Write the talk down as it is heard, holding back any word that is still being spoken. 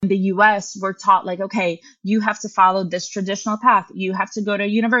In the US, we're taught like, okay, you have to follow this traditional path. You have to go to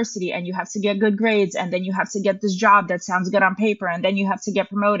university and you have to get good grades. And then you have to get this job that sounds good on paper. And then you have to get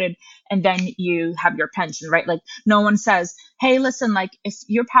promoted. And then you have your pension, right? Like no one says, hey, listen, like if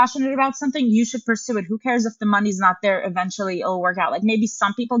you're passionate about something, you should pursue it. Who cares if the money's not there? Eventually it'll work out. Like maybe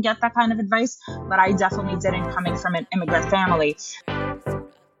some people get that kind of advice, but I definitely didn't, coming from an immigrant family.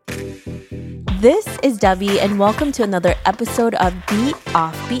 This is Debbie, and welcome to another episode of The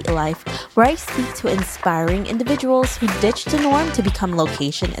Offbeat Life, where I speak to inspiring individuals who ditched the norm to become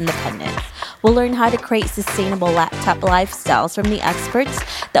location independent. We'll learn how to create sustainable laptop lifestyles from the experts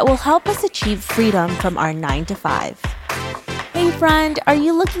that will help us achieve freedom from our 9 to 5. Hey friend, are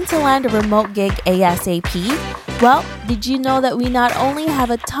you looking to land a remote gig ASAP? Well, did you know that we not only have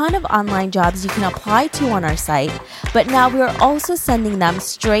a ton of online jobs you can apply to on our site, but now we are also sending them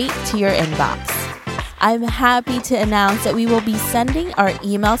straight to your inbox. I'm happy to announce that we will be sending our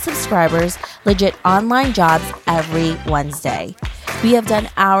email subscribers legit online jobs every Wednesday. We have done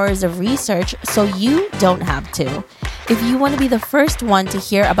hours of research, so you don't have to. If you want to be the first one to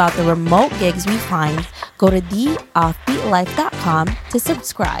hear about the remote gigs we find, go to theoffbeatlife.com to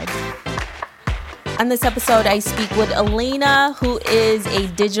subscribe. On this episode, I speak with Elina, who is a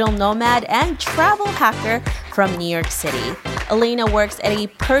digital nomad and travel hacker from New York City. Elina works at a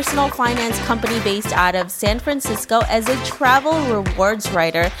personal finance company based out of San Francisco as a travel rewards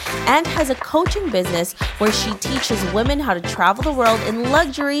writer and has a coaching business where she teaches women how to travel the world in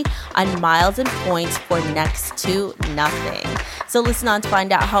luxury on miles and points for next to nothing. So listen on to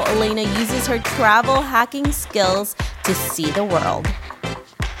find out how Elina uses her travel hacking skills to see the world.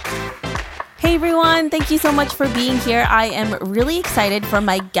 Hey everyone, thank you so much for being here. I am really excited for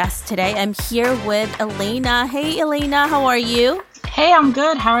my guest today. I'm here with Elina. Hey Elina, how are you? Hey, I'm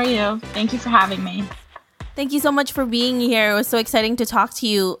good. How are you? Thank you for having me. Thank you so much for being here. It was so exciting to talk to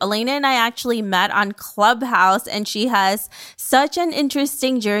you. Elina and I actually met on Clubhouse, and she has such an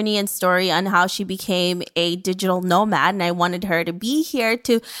interesting journey and story on how she became a digital nomad. And I wanted her to be here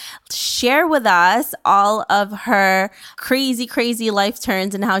to share with us all of her crazy, crazy life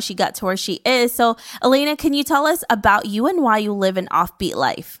turns and how she got to where she is. So, Elina, can you tell us about you and why you live an offbeat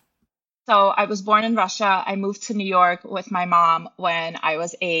life? So I was born in Russia. I moved to New York with my mom when I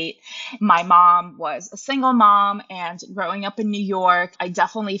was 8. My mom was a single mom, and growing up in New York, I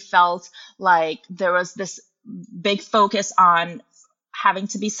definitely felt like there was this big focus on having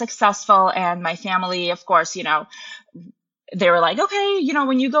to be successful. And my family, of course, they were like, okay,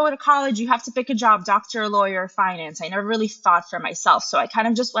 when you go to college, you have to pick a job, doctor, lawyer, finance. I never really thought for myself. So I kind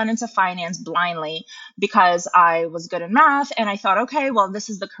of just went into finance blindly because I was good in math. And I thought, okay, well, this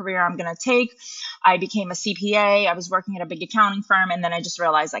is the career I'm going to take. I became a CPA. I was working at a big accounting firm. And then I just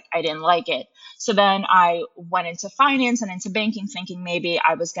realized like I didn't like it. So then I went into finance and into banking thinking maybe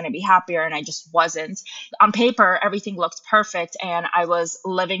I was going to be happier, and I just wasn't. On paper, everything looked perfect. And I was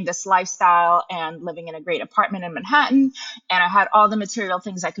living this lifestyle and living in a great apartment in Manhattan. And I had all the material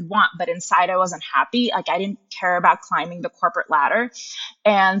things I could want, but inside I wasn't happy. Like I didn't care about climbing the corporate ladder.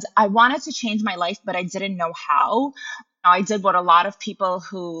 And I wanted to change my life, but I didn't know how. I did what a lot of people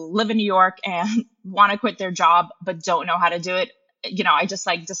who live in New York and want to quit their job, but don't know how to do it. I just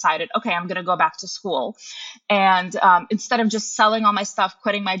decided, okay, I'm going to go back to school. And instead of just selling all my stuff,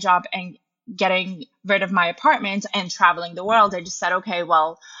 quitting my job and getting rid of my apartment and traveling the world, I just said, okay,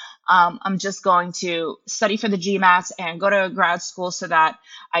 well, I'm just going to study for the GMAT and go to grad school so that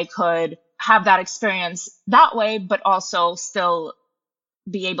I could have that experience that way, but also still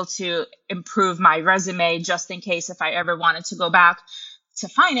be able to improve my resume just in case if I ever wanted to go back to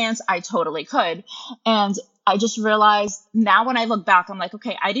finance, I totally could. And I just realized now when I look back, I'm like,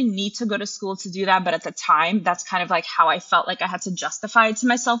 okay, I didn't need to go to school to do that. But at the time, that's kind of like how I felt like I had to justify it to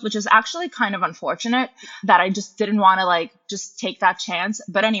myself, which is actually kind of unfortunate that I just didn't want to just take that chance.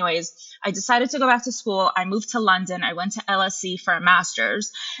 But anyways, I decided to go back to school. I moved to London. I went to LSE for a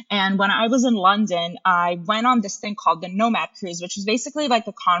master's. And when I was in London, I went on this thing called the Nomad Cruise, which is basically like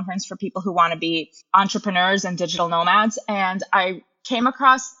a conference for people who want to be entrepreneurs and digital nomads. And I came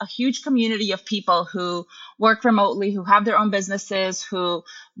across a huge community of people who work remotely, who have their own businesses, who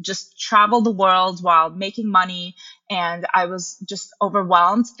just travel the world while making money. And I was just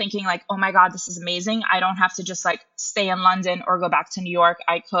overwhelmed thinking like, oh my God, this is amazing. I don't have to just stay in London or go back to New York.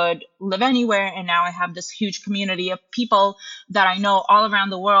 I could live anywhere. And now I have this huge community of people that I know all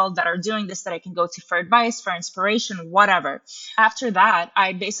around the world that are doing this, that I can go to for advice, for inspiration, whatever. After that,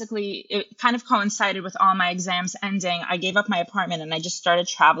 it kind of coincided with all my exams ending. I gave up my apartment and I just started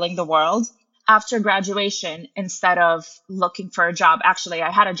traveling the world. after graduation, instead of looking for a job, actually,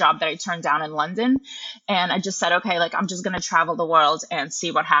 I had a job that I turned down in London. And I just said, okay, like I'm just going to travel the world and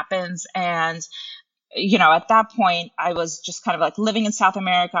see what happens. And at that point, I was just kind of like living in South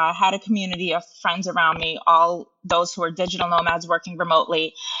America. I had a community of friends around me, all those who were digital nomads working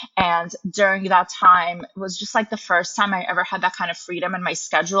remotely. And during that time, it was just like the first time I ever had that kind of freedom in my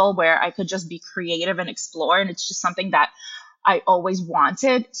schedule where I could just be creative and explore. And it's just something that I always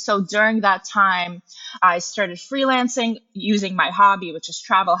wanted. So during that time, I started freelancing using my hobby, which is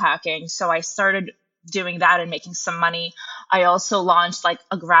travel hacking. So I started doing that and making some money. I also launched like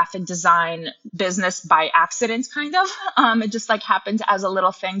a graphic design business by accident, kind of. It just like happened as a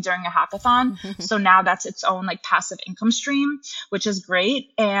little thing during a hackathon. So now that's its own like passive income stream, which is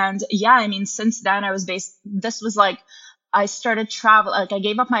great. And yeah, I mean, since then this was like, I started travel, like I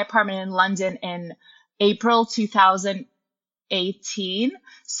gave up my apartment in London in April 2018.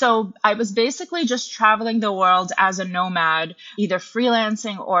 So I was basically just traveling the world as a nomad, either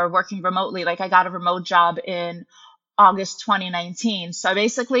freelancing or working remotely. Like I got a remote job in August 2019. So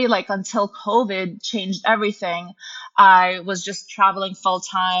basically, like until COVID changed everything, I was just traveling full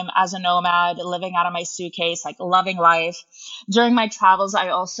time as a nomad, living out of my suitcase, like loving life. During my travels, I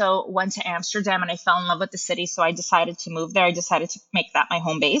also went to Amsterdam and I fell in love with the city. So I decided to move there. I decided to make that my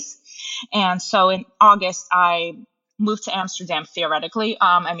home base. And so in August, I moved to Amsterdam theoretically.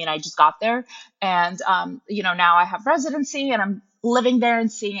 I mean, I just got there and, now I have residency and I'm living there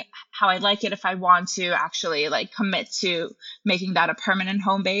and seeing how I like it if I want to actually like commit to making that a permanent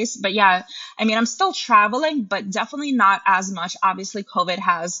home base. But yeah, I mean, I'm still traveling, but definitely not as much. Obviously, COVID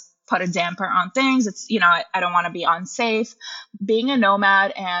has put a damper on things. It's, I don't want to be unsafe. Being a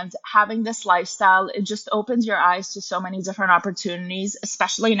nomad and having this lifestyle, it just opens your eyes to so many different opportunities,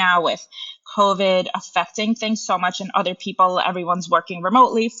 especially now with COVID affecting things so much and other people, everyone's working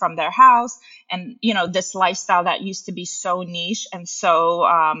remotely from their house. And, this lifestyle that used to be so niche and so,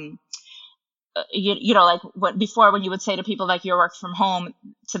 like what before when you would say to people like you work from home,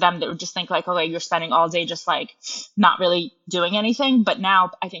 to them they would just think like, okay, you're spending all day just like not really doing anything. But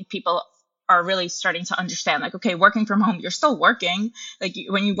now I think people are really starting to understand like, okay, working from home, you're still working. Like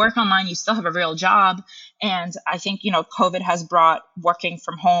when you work online, you still have a real job. And I think, COVID has brought working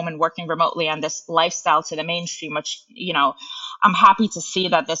from home and working remotely and this lifestyle to the mainstream, which, I'm happy to see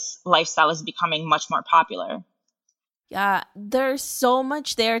that this lifestyle is becoming much more popular. Yeah, there's so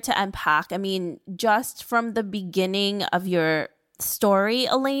much there to unpack. I mean, just from the beginning of your story,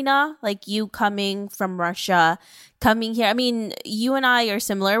 Elena, like you coming from Russia, coming here. I mean, you and I are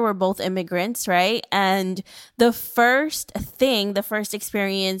similar. We're both immigrants, right? And the first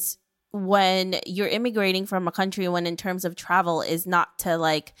experience when you're immigrating from a country, when in terms of travel, is not to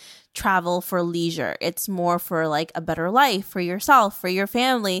like travel for leisure. It's more for like a better life for yourself, for your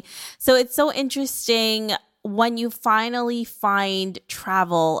family. So it's so interesting when you finally find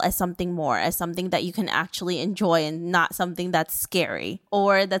travel as something more, as something that you can actually enjoy and not something that's scary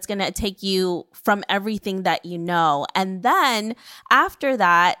or that's going to take you from everything that you know. And then after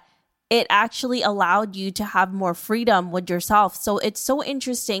that, it actually allowed you to have more freedom with yourself. So it's so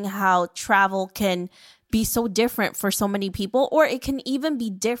interesting how travel can be so different for so many people, or it can even be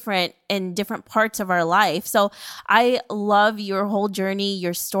different in different parts of our life. So I love your whole journey,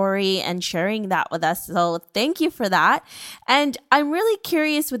 your story, and sharing that with us. So thank you for that. And I'm really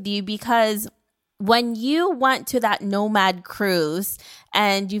curious with you because when you went to that nomad cruise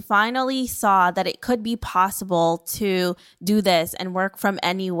and you finally saw that it could be possible to do this and work from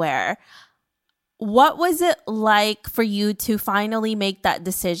anywhere, what was it like for you to finally make that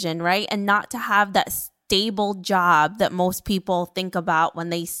decision, right? And not to have that stable job that most people think about when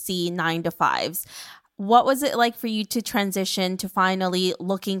they see 9-to-5s. What was it like for you to transition to finally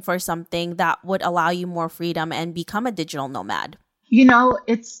looking for something that would allow you more freedom and become a digital nomad?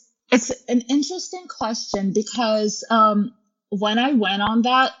 It's an interesting question because when I went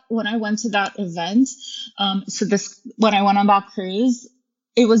to that event, when I went on that cruise,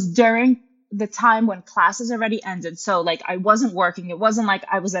 it was during the time when classes already ended. So like I wasn't working. It wasn't like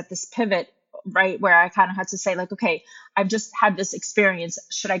I was at this pivot, right, where I kind of had to say like, okay, I've just had this experience.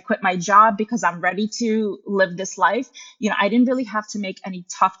 Should I quit my job because I'm ready to live this life? I didn't really have to make any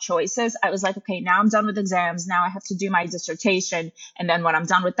tough choices. I was like, okay, now I'm done with exams. Now I have to do my dissertation. And then when I'm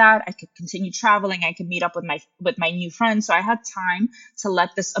done with that, I could continue traveling. I could meet up with my new friends. So I had time to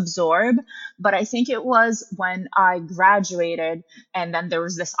let this absorb. But I think it was when I graduated and then there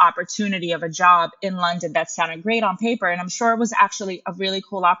was this opportunity of a job in London that sounded great on paper. And I'm sure it was actually a really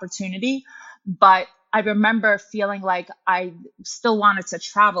cool opportunity. But I remember feeling like I still wanted to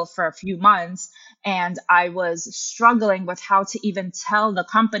travel for a few months. And I was struggling with how to even tell the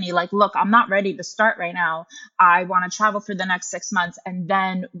company, like, look, I'm not ready to start right now. I want to travel for the next 6 months. And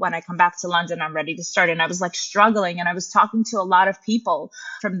then when I come back to London, I'm ready to start. And I was like struggling. And I was talking to a lot of people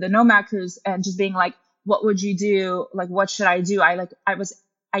from the Nomad Cruise and just being like, what would you do? Like, what should I do?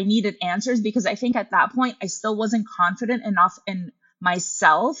 I needed answers because I think at that point, I still wasn't confident enough in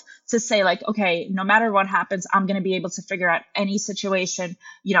myself to say like, okay, no matter what happens, I'm going to be able to figure out any situation.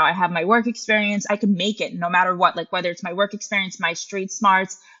 I have my work experience. I can make it no matter what, like whether it's my work experience, my street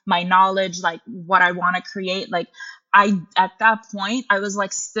smarts, my knowledge, like what I want to create. Like at that point, I was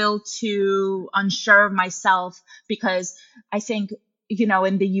like still too unsure of myself because I think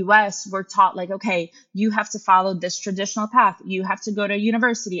in the US, we're taught like, okay, you have to follow this traditional path. You have to go to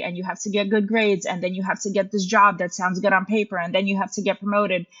university and you have to get good grades. And then you have to get this job that sounds good on paper. And then you have to get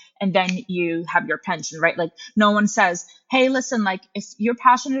promoted. And then you have your pension, right? Like no one says, hey, listen, like if you're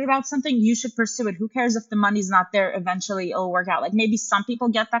passionate about something, you should pursue it. Who cares if the money's not there? Eventually it'll work out. Like maybe some people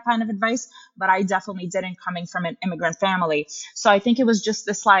get that kind of advice, but I definitely didn't, coming from an immigrant family. So I think it was just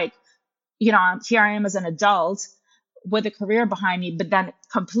this like, here I am as an adult with a career behind me, but then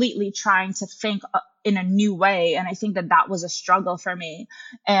completely trying to think in a new way. And I think that was a struggle for me.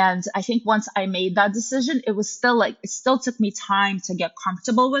 And I think once I made that decision, it still took me time to get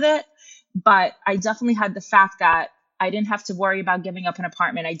comfortable with it. But I definitely had the fact that I didn't have to worry about giving up an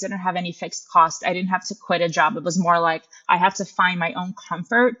apartment. I didn't have any fixed cost. I didn't have to quit a job. It was more like I have to find my own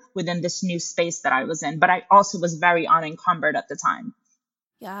comfort within this new space that I was in. But I also was very unencumbered at the time.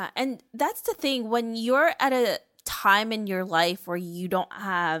 Yeah. And that's the thing. When you're at a time in your life where you don't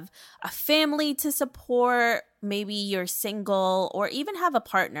have a family to support, maybe you're single or even have a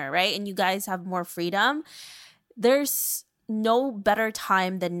partner, right? And you guys have more freedom. There's no better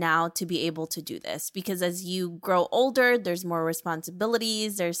time than now to be able to do this, because as you grow older, there's more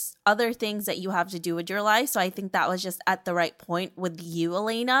responsibilities, there's other things that you have to do with your life. So I think that was just at the right point with you,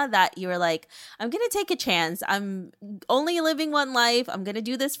 Elena, that you were like, I'm going to take a chance. I'm only living one life. I'm going to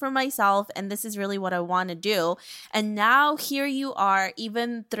do this for myself. And this is really what I want to do. And now here you are,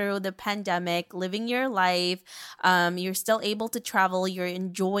 even through the pandemic, living your life. You're still able to travel. You're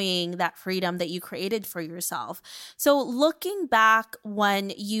enjoying that freedom that you created for yourself. So looking back,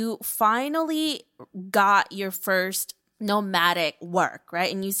 when you finally got your first nomadic work,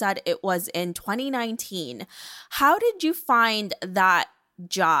 right? And you said it was in 2019. How did you find that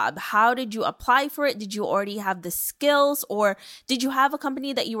job? How did you apply for it? Did you already have the skills, or did you have a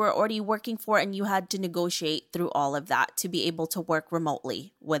company that you were already working for and you had to negotiate through all of that to be able to work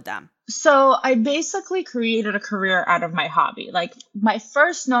remotely with them? So I basically created a career out of my hobby. Like my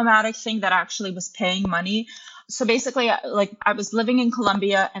first nomadic thing that actually was paying money. So basically, like I was living in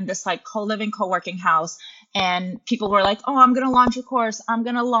Colombia in this like co-living, co-working house, and people were like, oh, I'm going to launch a course. I'm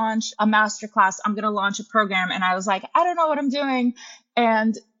going to launch a masterclass. I'm going to launch a program. And I was like, I don't know what I'm doing.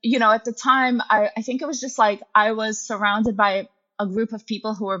 And, at the time, I think it was just like I was surrounded by a group of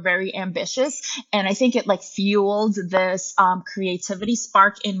people who were very ambitious. And I think it like fueled this creativity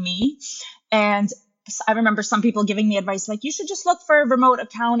spark in me. And I remember some people giving me advice like, you should just look for a remote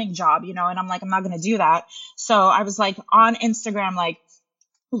accounting job, and I'm like, I'm not going to do that. So I was like on Instagram, like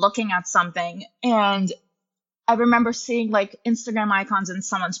looking at something, and I remember seeing like Instagram icons in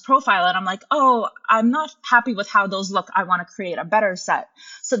someone's profile, and I'm like, oh, I'm not happy with how those look. I want to create a better set.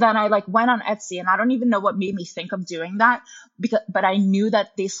 So then I like went on Etsy, and I don't even know what made me think of doing that, but I knew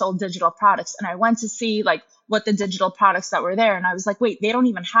that they sold digital products, and I went to see like what the digital products that were there. And I was like, wait, they don't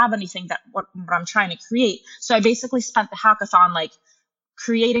even have anything that what I'm trying to create. So I basically spent the hackathon like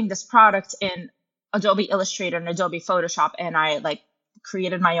creating this product in Adobe Illustrator and Adobe Photoshop. And I like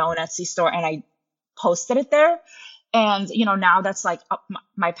created my own Etsy store and I posted it there. And, now that's like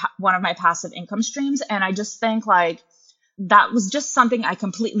one of my passive income streams. And I just think like that was just something I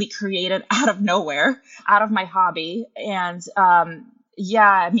completely created out of nowhere, out of my hobby. And, yeah,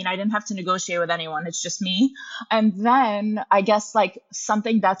 I mean, I didn't have to negotiate with anyone. It's just me. And then I guess like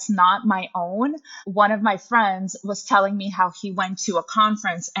something that's not my own. One of my friends was telling me how he went to a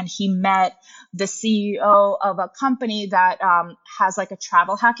conference and he met the CEO of a company that has like a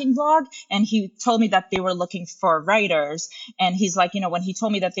travel hacking blog. And he told me that they were looking for writers. And he's like, when he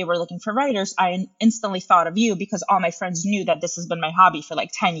told me that they were looking for writers, I instantly thought of you because all my friends knew that this has been my hobby for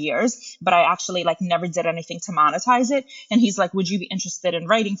like 10 years, but I actually like never did anything to monetize it. And he's like, would you be interested in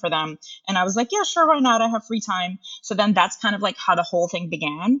writing for them? And I was like, yeah, sure, why not? I have free time. So then that's kind of like how the whole thing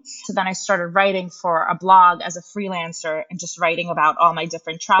began. So then I started writing for a blog as a freelancer and just writing about all my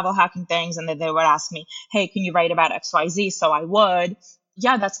different travel hacking things. And then they would ask me, hey, can you write about XYZ? So I would.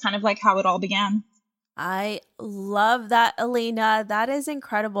 Yeah, that's kind of like how it all began. I love that, Elena. That is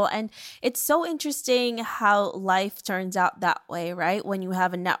incredible. And it's so interesting how life turns out that way, right? When you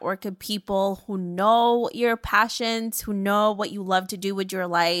have a network of people who know your passions, who know what you love to do with your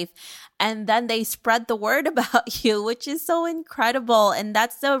life, and then they spread the word about you, which is so incredible. And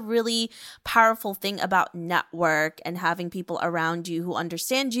that's the really powerful thing about network and having people around you who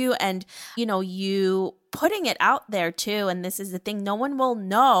understand you and, you putting it out there too. And this is the thing, no one will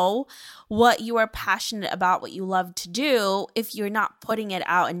know what you are passionate about, what you love to do, if you're not putting it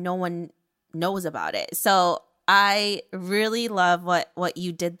out and no one knows about it. So I really love what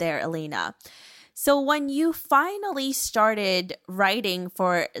you did there, Elena. So when you finally started writing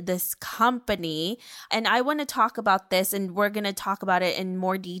for this company, and I want to talk about this, and we're going to talk about it in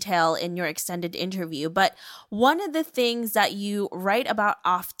more detail in your extended interview, but one of the things that you write about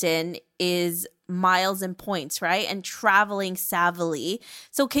often is miles and points, right? And traveling savvily.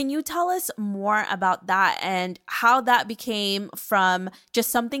 So can you tell us more about that and how that became from just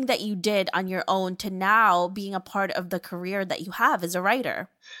something that you did on your own to now being a part of the career that you have as a writer?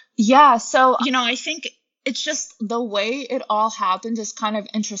 Yeah. So, I think it's just the way it all happened is kind of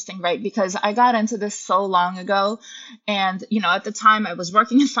interesting, right? Because I got into this so long ago. And, at the time I was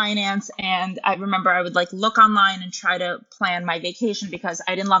working in finance, and I remember I would like look online and try to plan my vacation because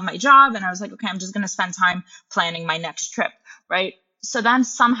I didn't love my job. And I was like, okay, I'm just going to spend time planning my next trip, right? So then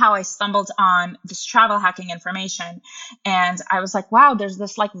somehow I stumbled on this travel hacking information, and I was like, wow, there's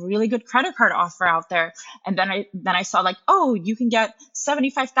this like really good credit card offer out there. And then I saw like, oh, you can get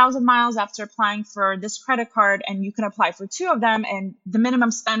 75,000 miles after applying for this credit card, and you can apply for two of them. And the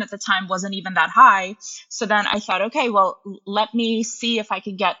minimum spend at the time wasn't even that high. So then I thought, okay, well, let me see if I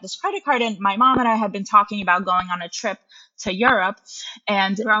could get this credit card. And my mom and I had been talking about going on a trip to Europe.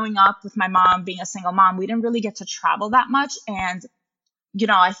 And growing up with my mom being a single mom, we didn't really get to travel that much. And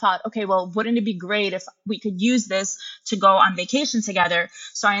I thought, okay, well, wouldn't it be great if we could use this to go on vacation together?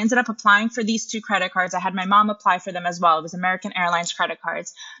 So I ended up applying for these two credit cards. I had my mom apply for them as well. It was American Airlines credit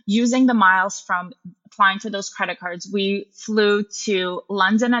cards. Using the miles from applying for those credit cards, we flew to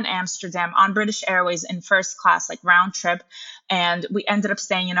London and Amsterdam on British Airways in first class, like round trip. And we ended up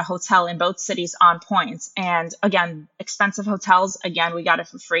staying in a hotel in both cities on points. And again, expensive hotels, again, we got it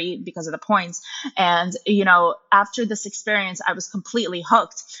for free because of the points. And, after this experience, I was completely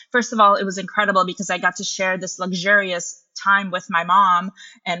hooked. First of all, it was incredible because I got to share this luxurious time with my mom,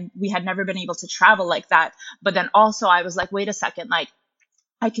 and we had never been able to travel like that. But then also I was like, wait a second, like,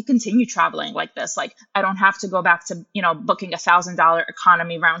 I could continue traveling like this. Like, I don't have to go back to, booking $1,000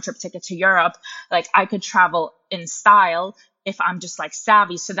 economy round trip ticket to Europe. Like, I could travel in style if I'm just like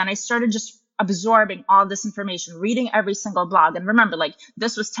savvy. So then I started just absorbing all this information, reading every single blog. And remember, like,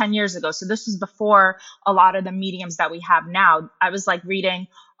 this was 10 years ago. So this was before a lot of the mediums that we have now. I was like reading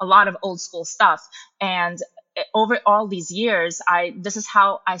a lot of old school stuff. And over all these years, this is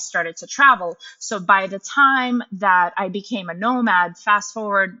how I started to travel. So by the time that I became a nomad, fast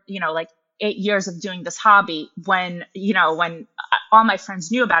forward, like 8 years of doing this hobby, when all my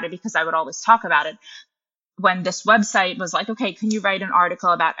friends knew about it because I would always talk about it. When this website was like, okay, can you write an article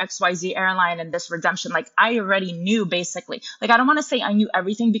about XYZ airline and this redemption? Like, I already knew basically. Like, I don't want to say I knew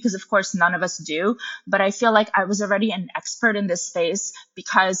everything because of course none of us do, but I feel like I was already an expert in this space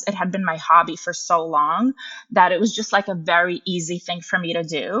because it had been my hobby for so long that it was just like a very easy thing for me to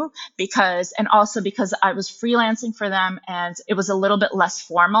do and also because I was freelancing for them and it was a little bit less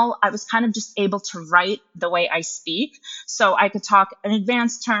formal. I was kind of just able to write the way I speak. So I could talk in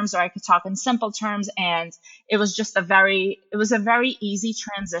advanced terms or I could talk in simple terms, and it was a very easy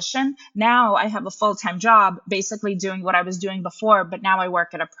transition. Now I have a full-time job basically doing what I was doing before, but now I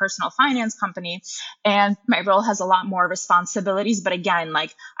work at a personal finance company and my role has a lot more responsibilities. But again,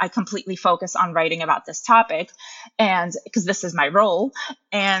 like, I completely focus on writing about this topic, and because this is my role.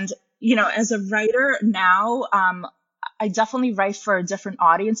 And, as a writer now, I definitely write for a different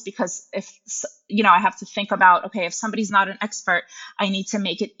audience because if, I have to think about, okay, if somebody's not an expert, I need to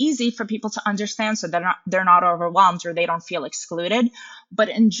make it easy for people to understand so they're not overwhelmed or they don't feel excluded. But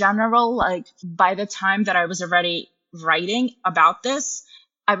in general, like, by the time that I was already writing about this,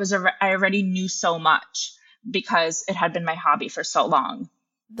 I already knew so much because it had been my hobby for so long.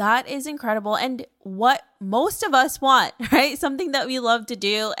 That is incredible. And what most of us want, right? Something that we love to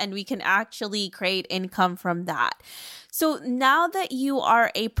do and we can actually create income from that. So now that you are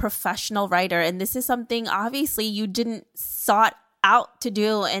a professional writer, and this is something obviously you didn't sought out to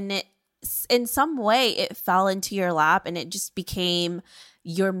do, and it in some way it fell into your lap and it just became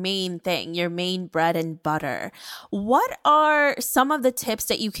your main thing, your main bread and butter. What are some of the tips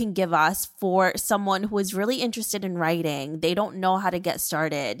that you can give us for someone who is really interested in writing? They don't know how to get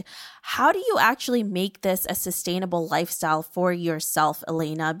started. How do you actually make this a sustainable lifestyle for yourself,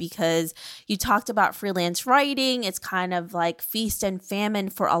 Elena? Because you talked about freelance writing. It's kind of like feast and famine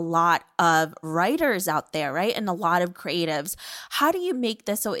for a lot of writers out there, right? And a lot of creatives. How do you make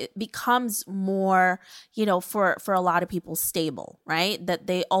this so it becomes more, for a lot of people stable, right? That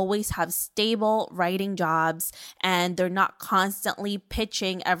they always have stable writing jobs and they're not constantly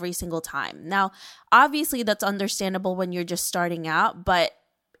pitching every single time. Now, obviously that's understandable when you're just starting out, but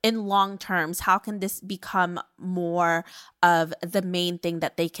in long terms, how can this become more of the main thing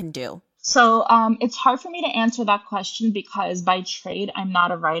that they can do? So it's hard for me to answer that question because by trade, I'm not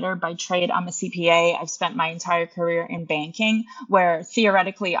a writer. By trade, I'm a CPA. I've spent my entire career in banking, where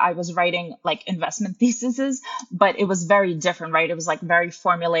theoretically I was writing like investment theses, but it was very different, right? It was like very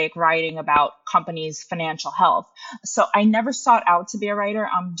formulaic writing about companies' financial health. So I never sought out to be a writer.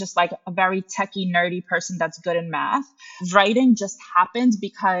 I'm just like a very techie, nerdy person that's good in math. Writing just happened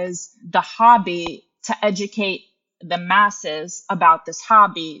because the hobby to educate the masses about this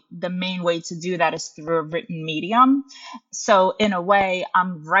hobby, the main way to do that is through a written medium. So in a way,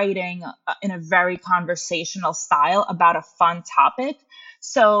 I'm writing in a very conversational style about a fun topic.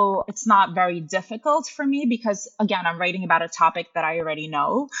 So it's not very difficult for me because, again, I'm writing about a topic that I already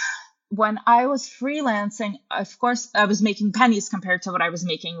know. When I was freelancing, of course, I was making pennies compared to what I was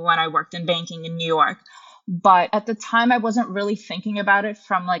making when I worked in banking in New York. But at the time, I wasn't really thinking about it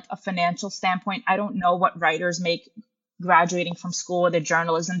from like a financial standpoint. I don't know what writers make graduating from school with a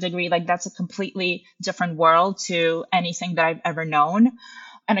journalism degree. Like that's a completely different world to anything that I've ever known.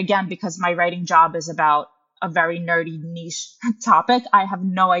 And again, because my writing job is about a very nerdy niche topic, I have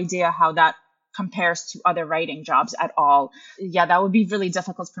no idea how that compares to other writing jobs at all. Yeah, that would be really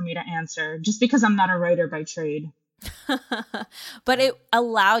difficult for me to answer just because I'm not a writer by trade. But it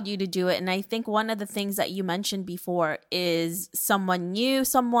allowed you to do it. And I think one of the things that you mentioned before is someone knew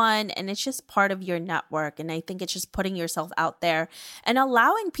someone, and it's just part of your network. And I think it's just putting yourself out there and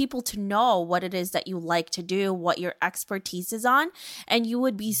allowing people to know what it is that you like to do, what your expertise is on. And you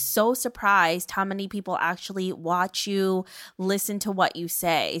would be so surprised how many people actually watch you, listen to what you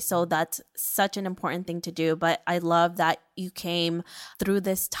say. So that's such an important thing to do. But I love that you came through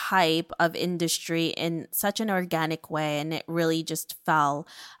this type of industry in such an organic way, and it really just fell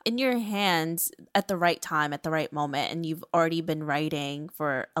in your hands at the right time, at the right moment, and you've already been writing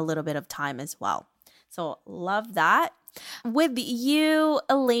for a little bit of time as well. So love that. With you,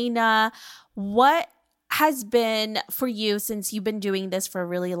 Elena, what has been for you, since you've been doing this for a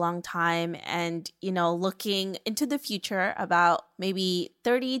really long time and, looking into the future about maybe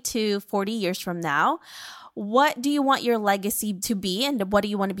 30 to 40 years from now, what do you want your legacy to be, and what do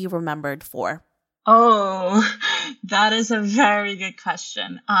you want to be remembered for? Oh, that is a very good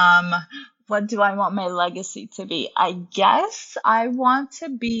question. What do I want my legacy to be? I guess I want to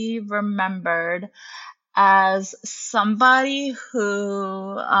be remembered as somebody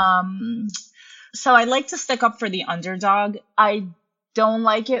who, so I like to stick up for the underdog. I don't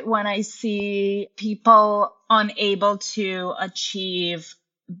like it when I see people unable to achieve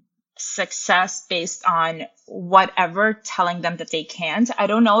success based on whatever telling them that they can't. I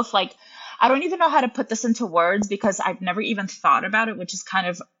don't know if I don't even know how to put this into words because I've never even thought about it, which is kind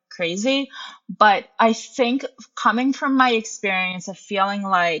of crazy. But I think coming from my experience of feeling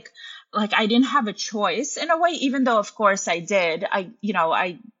like I didn't have a choice in a way, even though of course I did.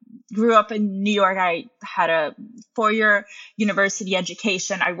 I grew up in New York. I had a 4-year university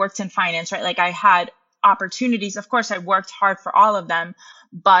education. I worked in finance, right? Like I had opportunities. Of course, I worked hard for all of them,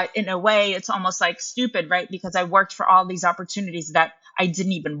 but in a way, it's almost like stupid, right? Because I worked for all these opportunities that I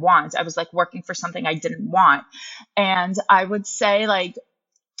didn't even want. I was like working for something I didn't want. And I would say like,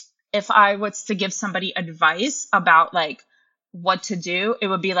 if I was to give somebody advice about like what to do, it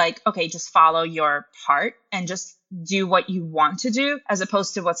would be like, okay, just follow your heart and just do what you want to do as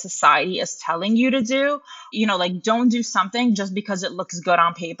opposed to what society is telling you to do. Like don't do something just because it looks good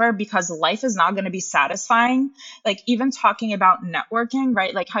on paper, because life is not going to be satisfying. Like even talking about networking,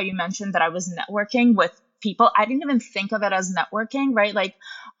 right? Like how you mentioned that I was networking with people. I didn't even think of it as networking, right? Like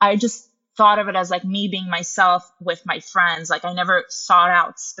I just thought of it as like me being myself with my friends. Like I never sought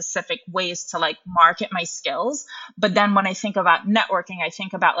out specific ways to like market my skills. But then when I think about networking, I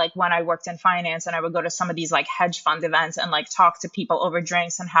think about like when I worked in finance and I would go to some of these like hedge fund events and like talk to people over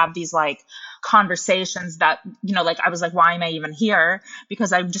drinks and have these like conversations that, like I was like, why am I even here?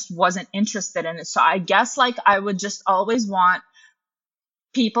 Because I just wasn't interested in it. So I guess like I would just always want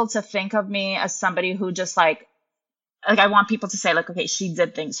people to think of me as somebody who just like like I want people to say like, okay, she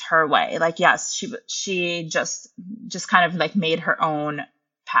did things her way. Like, yes, she just kind of like made her own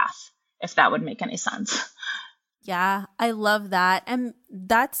path, if that would make any sense. Yeah, I love that. And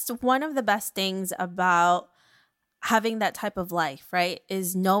that's one of the best things about having that type of life, right?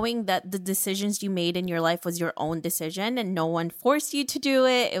 Is knowing that the decisions you made in your life was your own decision and no one forced you to do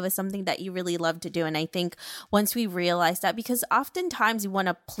it. It was something that you really loved to do. And I think once we realize that, because oftentimes we want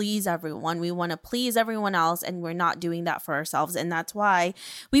to please everyone, we want to please everyone else, and we're not doing that for ourselves. And that's why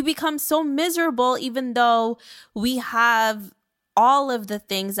we become so miserable, even though we have all of the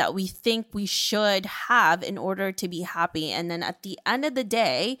things that we think we should have in order to be happy. And then at the end of the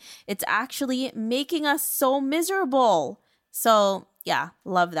day, it's actually making us so miserable. So yeah,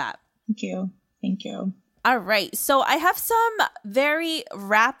 love that. Thank you. Thank you. All right. So I have some very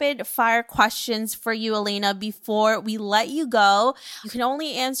rapid fire questions for you, Elina, before we let you go. You can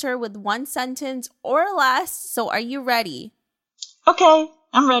only answer with one sentence or less. So are you ready? Okay,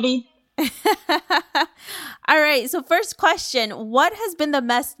 I'm ready. All right. So first question, what has been the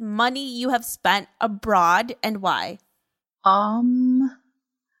best money you have spent abroad and why? Can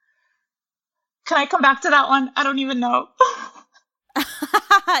I come back to that one? I don't even know.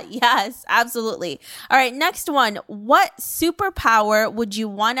 Yes, absolutely. All right. Next one, what superpower would you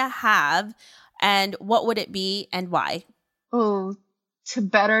want to have and what would it be and why? Oh, to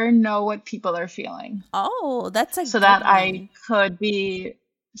better know what people are feeling. Oh, that's a so good that one. I could be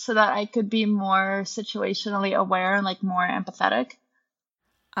so that I could be more situationally aware and like more empathetic.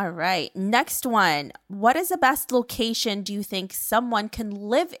 All right. Next one. What is the best location do you think someone can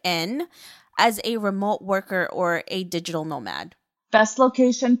live in as a remote worker or a digital nomad? Best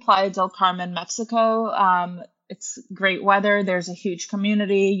location, Playa del Carmen, Mexico. It's great weather. There's a huge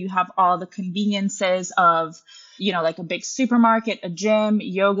community. You have all the conveniences of, like a big supermarket, a gym,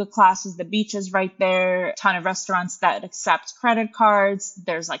 yoga classes, the beach is right there, a ton of restaurants that accept credit cards.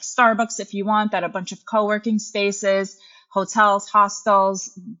 There's like Starbucks if you want that, a bunch of co-working spaces, hotels,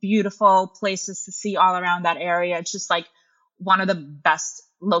 hostels, beautiful places to see all around that area. It's just like one of the best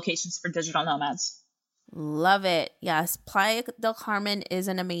locations for digital nomads. Love it. Yes. Playa del Carmen is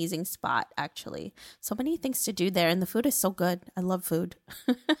an amazing spot, actually. So many things to do there, and the food is so good. I love food.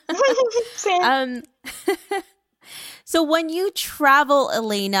 Same. So when you travel,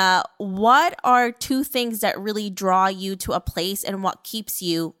 Elina, what are two things that really draw you to a place and what keeps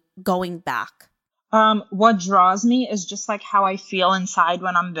you going back? What draws me is just like how I feel inside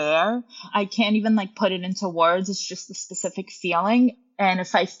when I'm there. I can't even like put it into words. It's just a specific feeling. And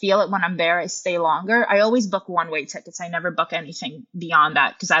if I feel it when I'm there, I stay longer. I always book one-way tickets. I never book anything beyond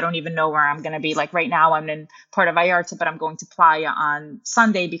that because I don't even know where I'm going to be. Like right now, I'm in Puerto Vallarta, but I'm going to Playa on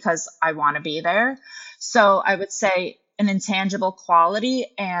Sunday because I want to be there. So I would say an intangible quality.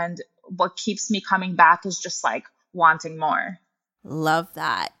 And what keeps me coming back is just like wanting more. Love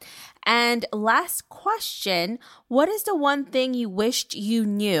that. And last question, what is the one thing you wished you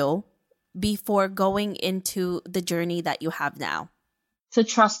knew before going into the journey that you have now? To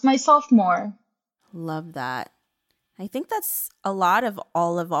trust myself more. Love that. I think that's a lot of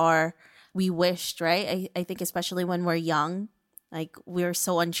all of our we wished, right? I think especially when we're young, like we're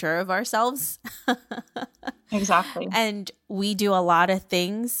so unsure of ourselves. Exactly. And we do a lot of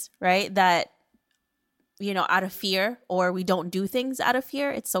things, right? That, out of fear, or we don't do things out of fear.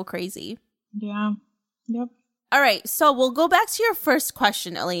 It's so crazy. Yeah. Yep. All right. So we'll go back to your first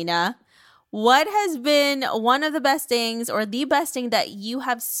question, Elina. What has been one of the best things or the best thing that you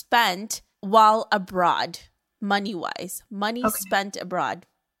have spent while abroad, money-wise? Money spent abroad.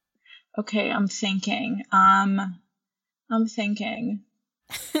 Okay, I'm thinking.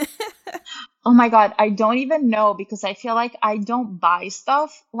 Oh my God, I don't even know because I feel like I don't buy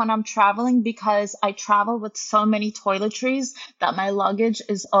stuff when I'm traveling because I travel with so many toiletries that my luggage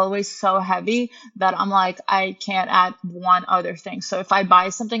is always so heavy that I'm like, I can't add one other thing. So if I buy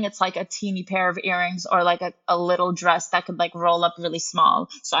something, it's like a teeny pair of earrings or like a little dress that could like roll up really small.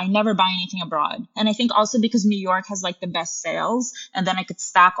 So I never buy anything abroad. And I think also because New York has like the best sales and then I could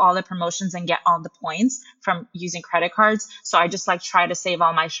stack all the promotions and get all the points from using credit cards. So I just like try to save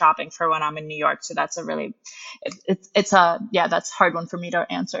all my shopping for when I'm in New York. So that's a really, that's a hard one for me to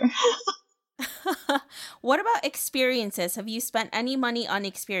answer. What about experiences? Have you spent any money on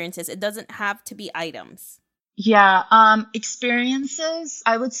experiences? It doesn't have to be items. Yeah, experiences.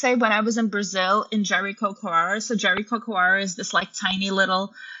 I would say when I was in Brazil in Jericoacoara. So Jericoacoara is this like tiny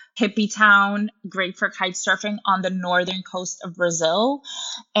little hippie town, great for kite surfing on the northern coast of Brazil.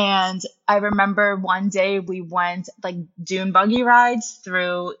 And I remember one day we went like dune buggy rides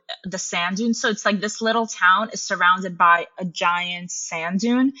through the sand dune. So it's like this little town is surrounded by a giant sand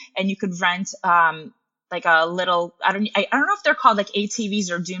dune and you could rent like a little, I don't know if they're called like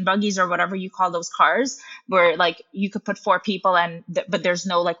ATVs or dune buggies or whatever you call those cars, where like you could put four people but there's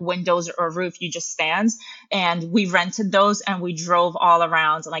no like windows or roof, you just stand. And we rented those and we drove all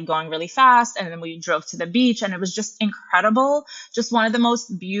around, like going really fast. And then we drove to the beach, and it was just incredible. Just one of the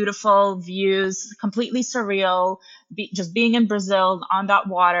most beautiful views, completely surreal. Just being in Brazil on that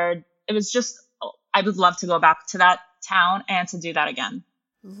water, it was just, I would love to go back to that town and to do that again.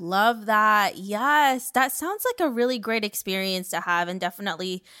 Love that. Yes, that sounds like a really great experience to have, and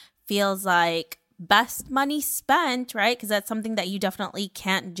definitely feels like best money spent, right? Because that's something that you definitely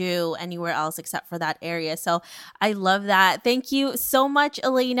can't do anywhere else except for that area. So I love that. Thank you so much,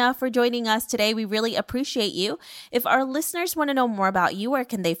 Elina, for joining us today. We really appreciate you. If our listeners want to know more about you, where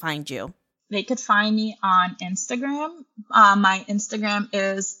can they find you? They could find me on Instagram. My Instagram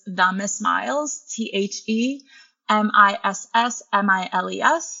is the Miss Miles, TheMissMiles. And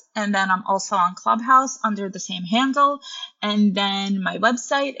then I'm also on Clubhouse under the same handle. And then my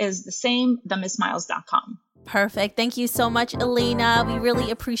website is the same, themissmiles.com. Perfect. Thank you so much, Elina. We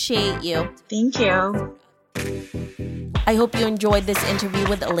really appreciate you. Thank you. I hope you enjoyed this interview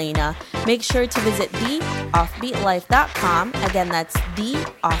with Elina. Make sure to visit theoffbeatlife.com. Again, that's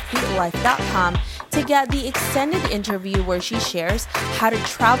theoffbeatlife.com to get the extended interview where she shares how to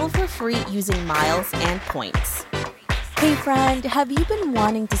travel for free using miles and points. Hey friend, have you been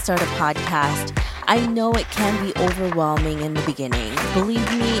wanting to start a podcast? I know it can be overwhelming in the beginning. Believe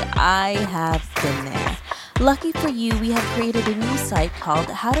me, I have been there. Lucky for you, we have created a new site called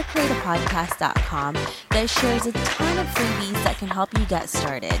howtocreateapodcast.com that shares a ton of freebies that can help you get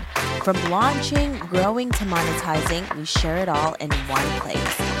started. From launching, growing to monetizing, we share it all in one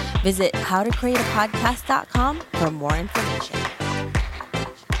place. Visit howtocreateapodcast.com for more information.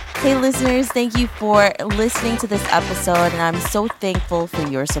 Hey listeners, thank you for listening to this episode, and I'm so thankful for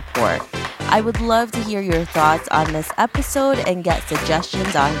your support. I would love to hear your thoughts on this episode and get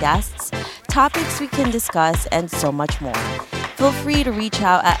suggestions on guests, topics we can discuss, and so much more. Feel free to reach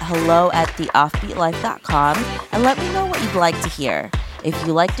out at hello@theoffbeatlife.com and let me know what you'd like to hear. If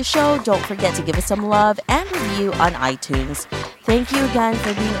you like the show, don't forget to give us some love and review on iTunes. Thank you again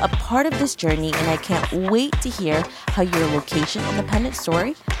for being a part of this journey, and I can't wait to hear how your location independent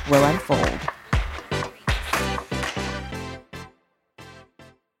story will unfold.